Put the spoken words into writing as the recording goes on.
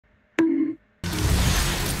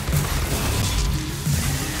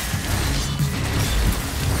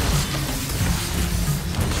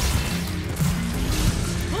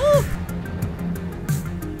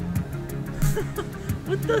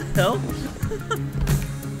the hell?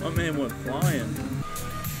 My man went flying.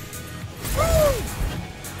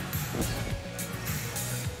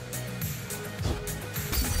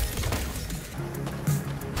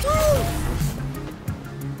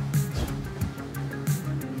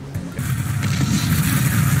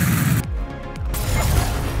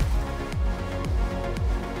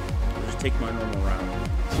 I'll just take my normal route.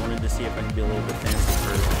 I wanted to see if I can be a little bit fancy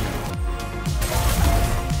first.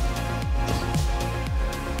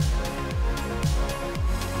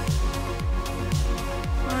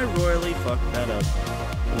 I royally fucked that up.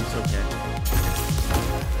 It's okay.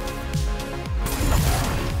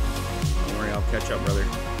 Don't worry, I'll catch up, brother.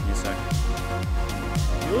 Give me a sec.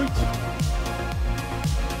 Yoink.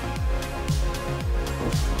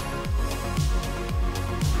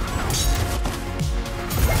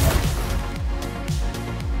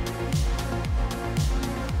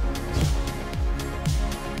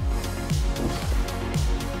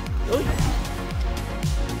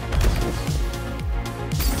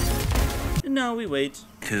 And now we wait.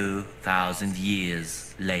 2,000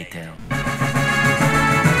 years later.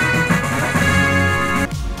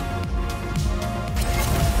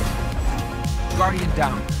 Guardian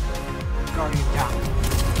down. Guardian down.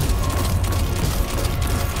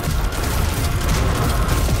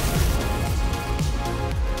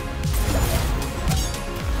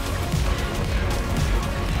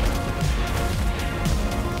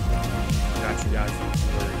 Got you guys. Don't you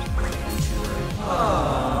worry. Don't you worry.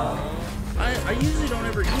 I usually don't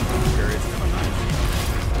ever eat blueberry. It's kind of nice.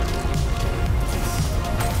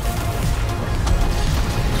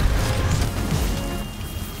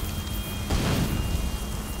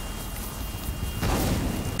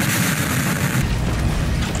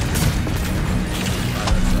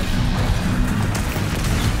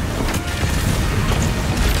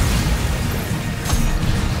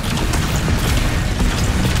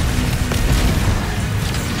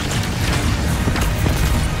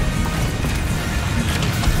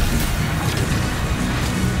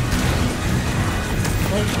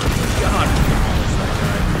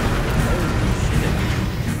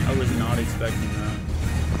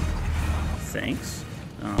 Thanks.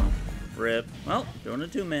 Oh, rip. Well, doing a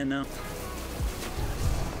two-man now.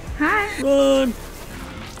 Hi. Run!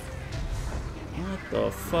 What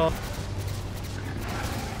the fuck?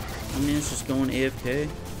 I mean, it's just going AFK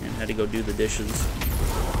and had to go do the dishes.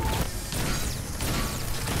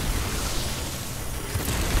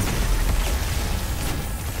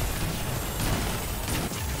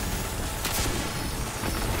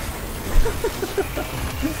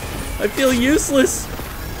 I feel useless!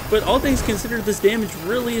 But all things considered, this damage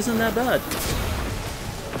really isn't that bad.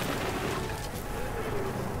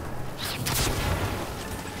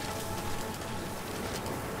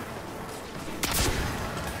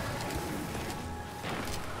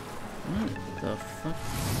 What the fuck?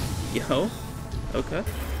 Yo? Okay.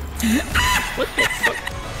 What the fuck?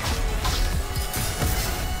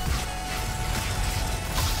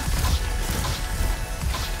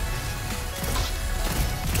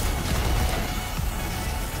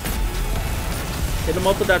 Hit him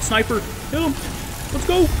up with that sniper. Hit him. Let's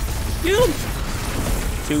go. Get him.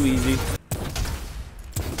 Too easy.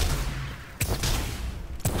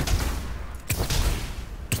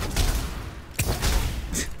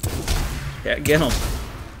 Yeah, get him.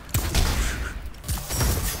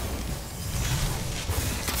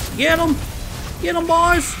 Get him. Get him,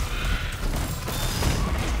 boys.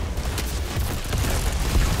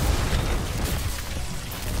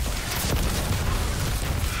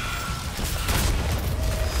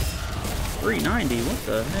 $390, what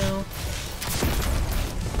the hell?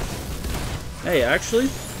 Hey, actually,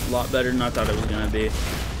 a lot better than I thought it was gonna be.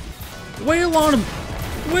 Wail on him!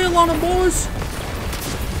 Wail on him, boys!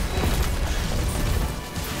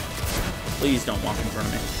 Please don't walk in front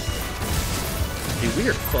of me. Dude, we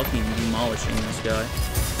are fucking demolishing this guy.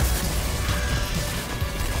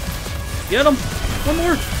 Get him! One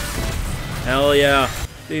more! Hell yeah.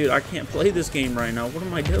 Dude, I can't play this game right now. What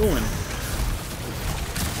am I doing?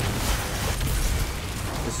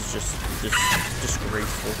 This is just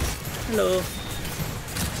disgraceful. Hello.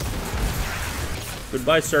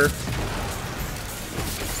 Goodbye, sir.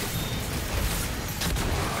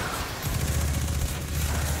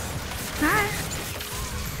 Hi.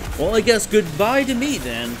 Well, I guess goodbye to me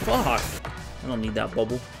then. Fuck. I don't need that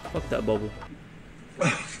bubble. Fuck that bubble.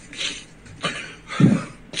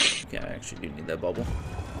 Okay, I actually do need that bubble.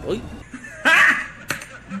 Wait.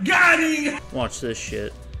 Got him! Watch this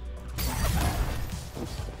shit.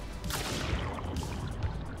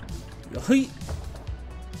 Hey.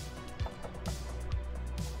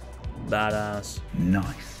 Badass.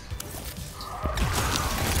 Nice.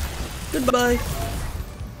 Goodbye.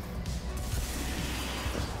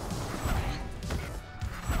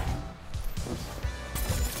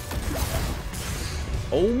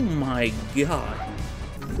 Oh my god.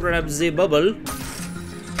 Grab the bubble.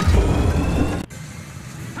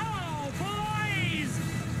 Hello, boys!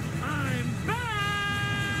 I'm back!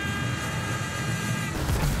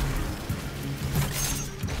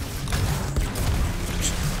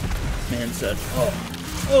 Man said,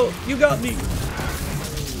 oh, you got me.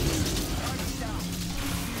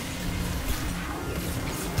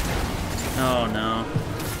 Oh no.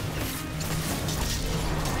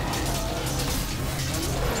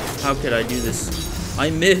 How could I do this? I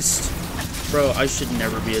missed! Bro, I should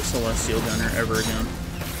never be a celestial gunner ever again.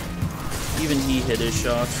 Even he hit his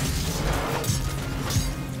shots.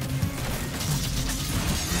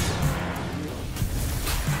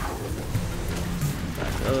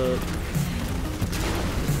 Back up.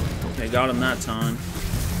 Okay, got him that time.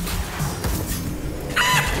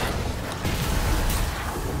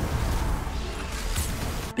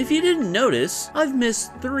 If you didn't notice, I've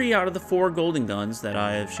missed 3 out of the 4 golden guns that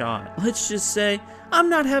I have shot. Let's just say, I'm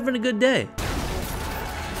not having a good day.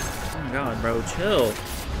 Oh my god, bro, chill.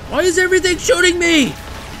 Why is everything shooting me?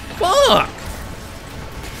 Fuck!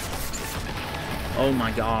 Oh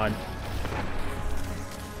my god.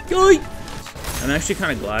 Yoink! I'm actually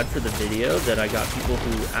kind of glad for the video that I got people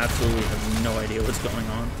who absolutely have no idea what's going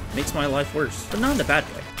on. Makes my life worse, but not in a bad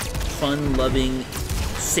way. Fun-loving,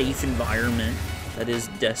 safe environment. That is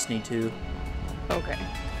Destiny 2. Okay.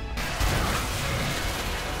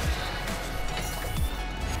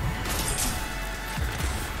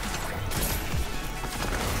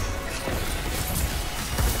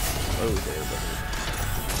 Oh, there,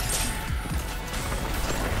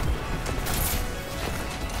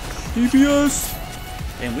 buddy. DPS!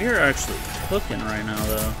 And we are actually cooking right now,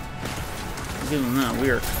 though. I'll give them that. We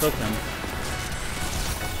are cooking.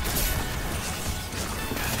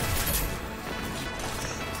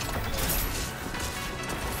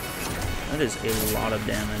 That is a lot of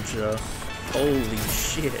damage, though. Holy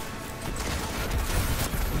shit.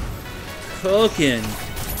 Cooking.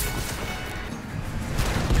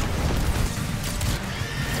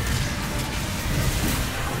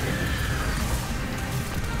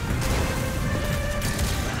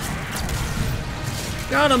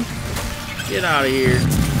 Got him. Get out of here.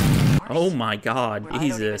 Oh my god.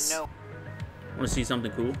 Jesus. Want to see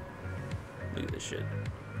something cool? Look at this shit.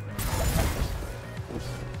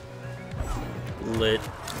 Lit.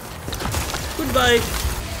 Goodbye.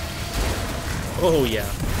 Oh yeah.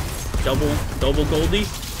 Double Goldie.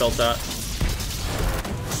 Felt that.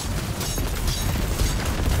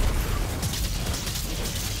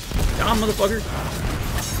 Got him, motherfucker.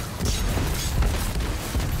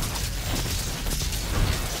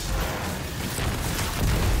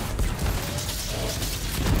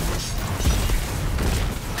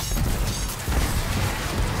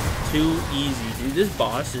 Too easy, dude. This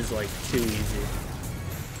boss is like too easy.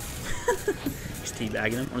 Just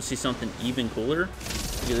teabagging him. Want to see something even cooler? Look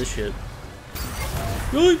at this shit.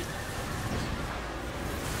 Really?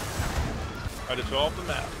 I just fell off the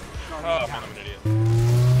map. Oh, man, I'm an idiot.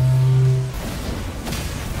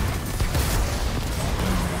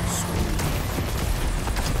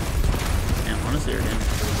 Man, honestly, their damage is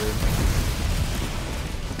pretty good.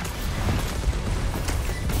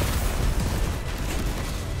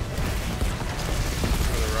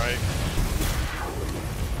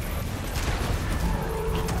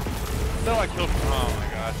 I felt like I killed him. Oh my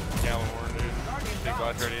gosh, Gallon Warren, dude. Big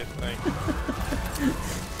glass radius thing.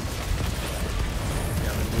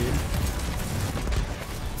 Yeah, dude.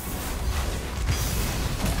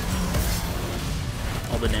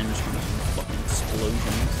 All the damage comes from fucking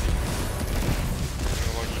explosions.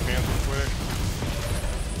 Look, you can real quick.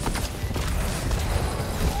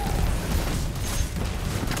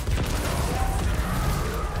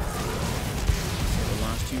 The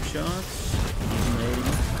last 2 shots. Easy loading.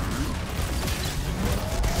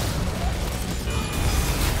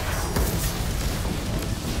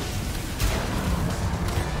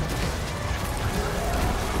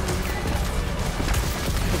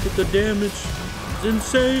 Look at the damage. It's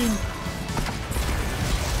insane.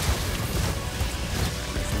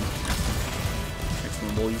 Next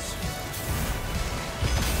one, boys.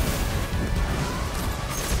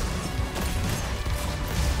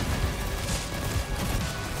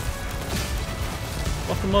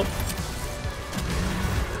 Fuck him up.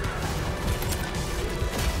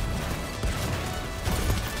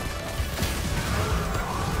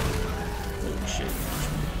 Holy shit.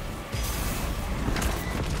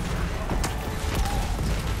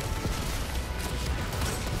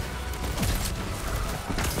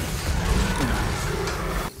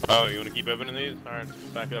 Oh, you want to keep opening these? Alright,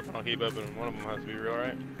 back up and I'll keep opening. One of them has to be real,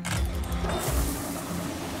 right?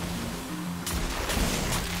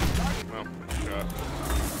 Well, shot.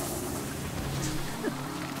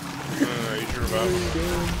 Are you sure about it?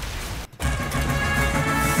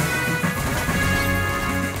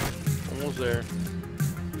 Almost there.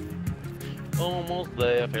 Almost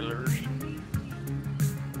there, fellas.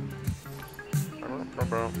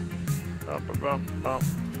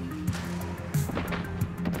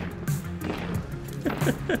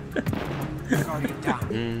 Guardian down.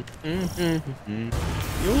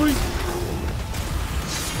 Yoink.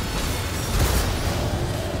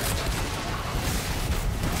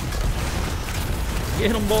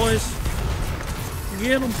 Get him, boys.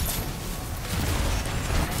 Get him.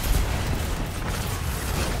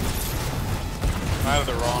 I have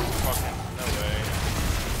the wrong fucking. No way.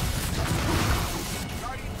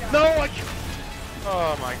 No, I can't.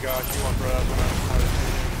 Oh my gosh, you want bro?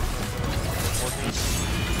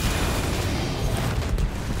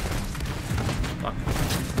 Fuck.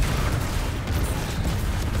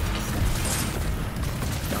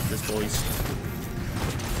 Got this, boys.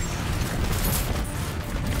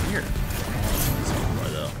 Here. This boy,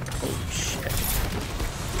 though. Holy shit.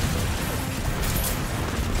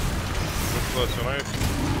 What's close to knife?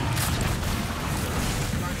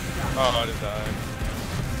 Oh, I just died.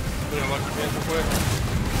 Put in electric hands real quick.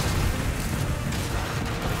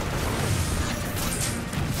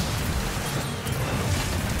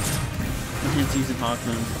 Hands using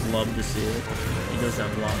Hawkman, love to see it. He does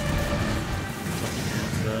have a lot of fucking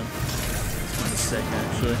hands though. It's kind of sick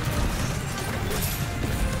actually.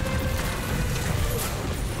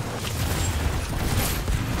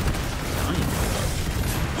 I'm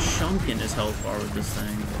chunking his health bar with this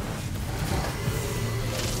thing.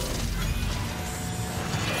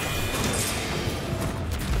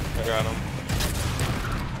 I got him.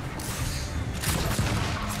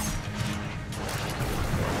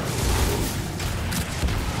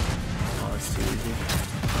 Oh, it's too easy.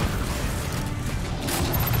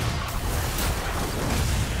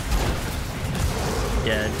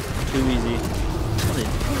 Dead. Too easy.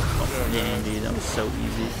 Oh, dang, dude, that was so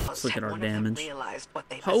easy. Let's look at our damage.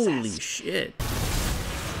 Holy shit.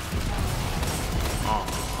 Aw.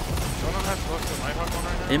 Don't know how to look at my Hawk one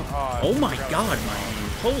right now? Oh my god, my aim.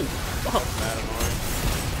 Holy fuck. That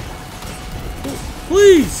annoying.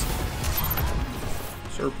 Please!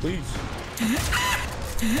 Sir, please.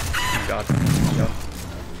 Oh god. Oh god.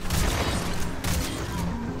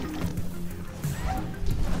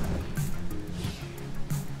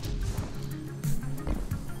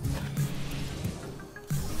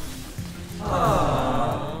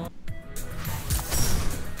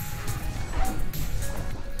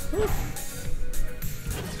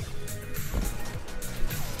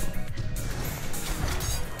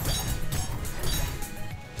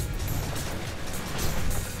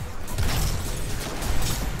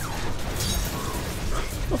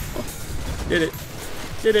 Did it.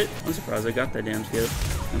 Did it. I'm surprised I got that damn skip.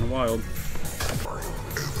 Kinda wild.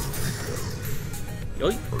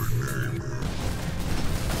 Yoink.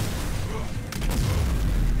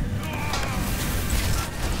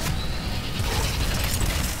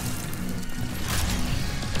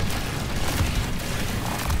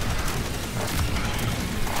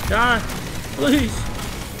 Die! Please!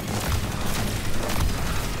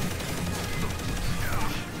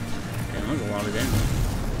 Damn, that was a lot of damage.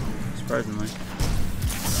 Surprisingly.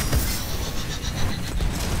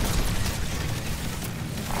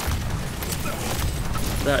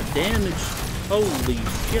 That damage. Holy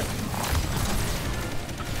shit.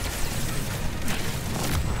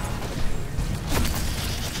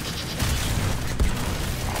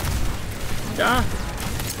 Die.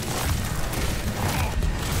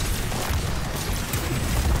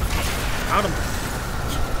 Got him.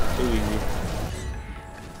 Too easy.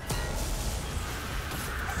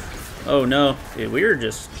 Oh no, dude, we're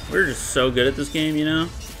just so good at this game, you know?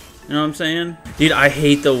 You know what I'm saying? Dude, I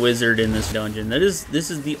hate the wizard in this dungeon. This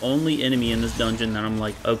is the only enemy in this dungeon that I'm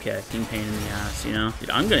like, okay, fucking pain in the ass, you know? Dude,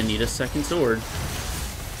 I'm gonna need a second sword.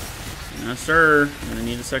 Yes, sir. I'm gonna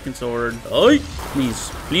need a second sword. Oh,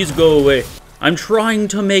 please go away. I'm trying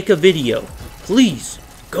to make a video. Please,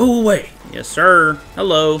 go away. Yes, sir.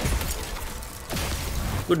 Hello.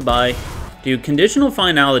 Goodbye. Dude, conditional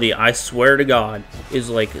finality, I swear to God, is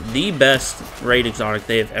like the best raid exotic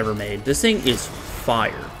they have ever made. This thing is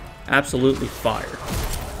fire. Absolutely fire.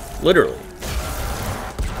 Literally.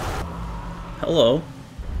 Hello.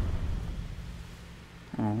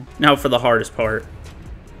 Oh. Now for the hardest part.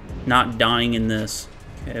 Not dying in this.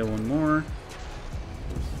 Okay, one more.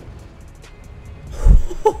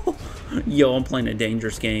 Yo, I'm playing a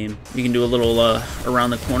dangerous game. You can do a little around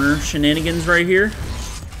the corner shenanigans right here.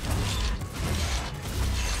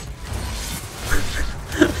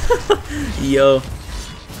 Yo.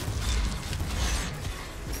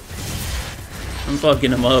 I'm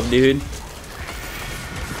fucking him up, dude.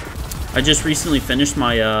 I just recently finished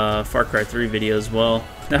my Far Cry 3 video as well.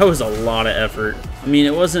 That was a lot of effort. I mean,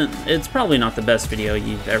 it's probably not the best video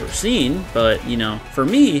you've ever seen, but, you know, for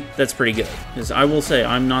me, that's pretty good. Because I will say,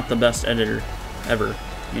 I'm not the best editor ever,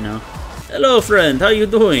 you know. Hello, friend, how you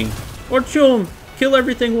doing? Or chum, kill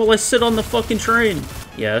everything while I sit on the fucking train.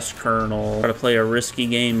 Yes, Colonel. Gotta play a risky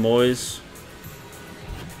game, boys.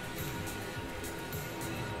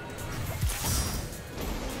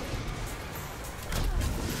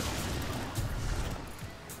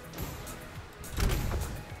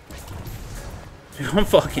 I'm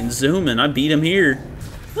fucking zooming. I beat him here.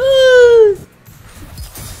 Woo!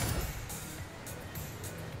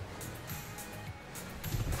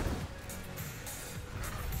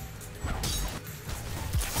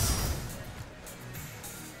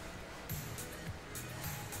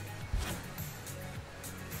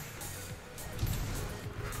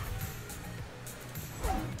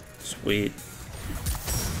 Sweet.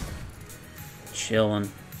 Chillin'.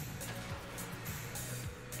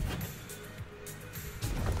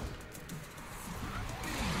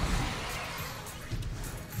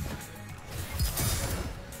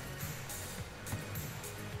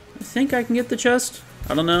 I think I can get the chest.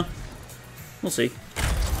 I don't know. We'll see.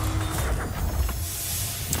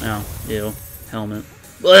 Oh, ew. Helmet.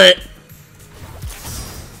 What?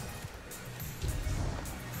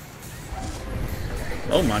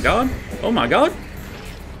 Oh my god. Oh my god.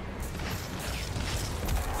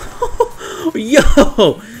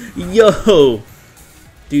 Yo! Yo!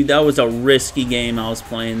 Dude, that was a risky game I was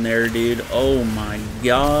playing there, dude. Oh my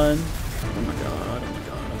god. Oh my god. Oh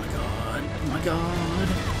my god. Oh my god. Oh my god.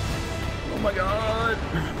 Oh my god,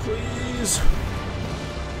 please.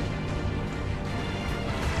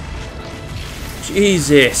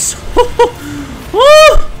 Jesus.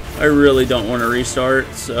 I really don't want to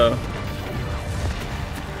restart, so.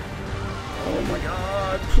 Oh my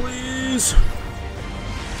god, please.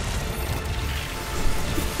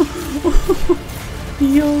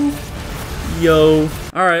 Yo. Yo.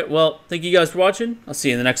 Alright, well, thank you guys for watching. I'll see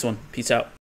you in the next one. Peace out.